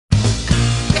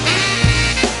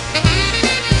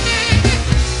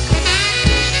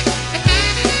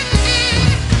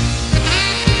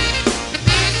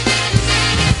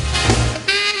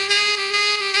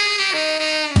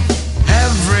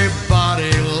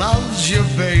you,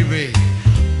 baby.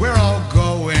 We're all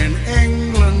going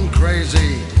England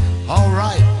crazy. All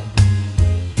right,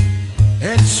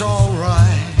 it's all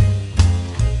right.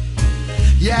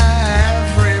 Yeah,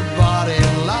 everybody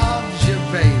loves you,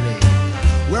 baby.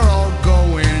 We're all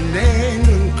going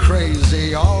England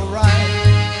crazy. All right,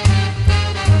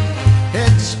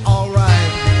 it's all right.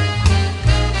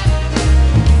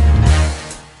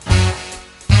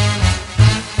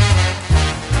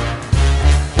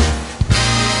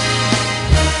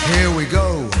 Here we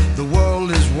go, the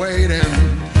world is waiting.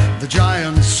 The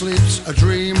giant sleeps, a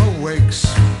dream awakes.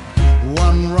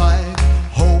 One right,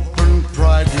 hope and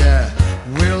pride, yeah,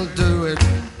 we'll do it,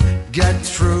 get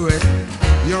through it.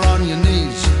 You're on your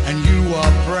knees and you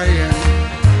are praying.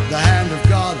 The hand of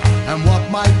God and what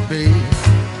might be.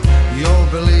 You're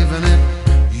believing it,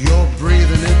 you're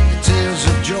breathing it, tears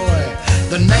of joy.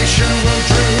 The nation will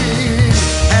dream.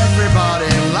 Everybody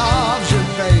loves you,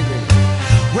 baby.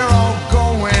 We're all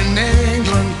going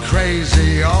England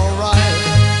crazy, all right.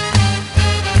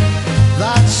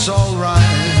 That's all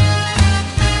right.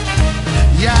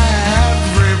 Yeah,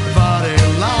 everybody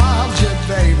loves you,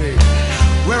 baby.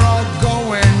 We're all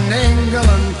going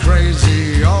England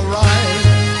crazy, all right.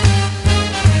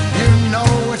 You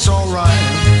know it's all right.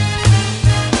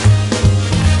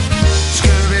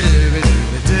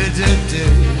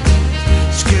 Scooby-Dooby-Doo-Doo-Doo.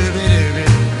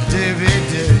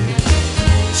 Scooby-Dooby-Dooby-Doo.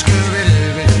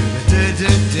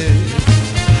 Scooby-Dooby-Doo-Doo-Doo.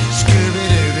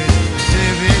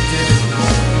 Scooby-Dooby-Dooby-Doo.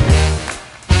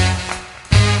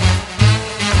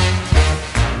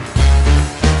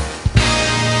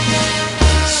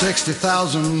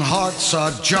 60,000 hearts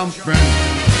are jumping.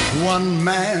 One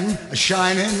man, a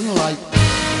shining light.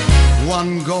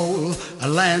 One goal, a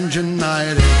land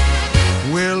united.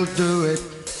 We'll do it,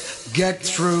 get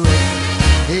through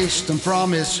it. Eastern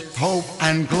promise, hope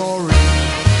and glory.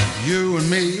 You and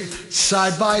me,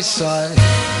 side by side.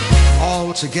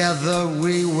 All together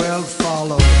we will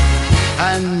follow.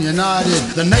 And united,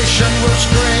 the nation will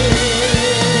scream.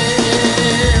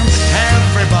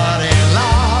 Everybody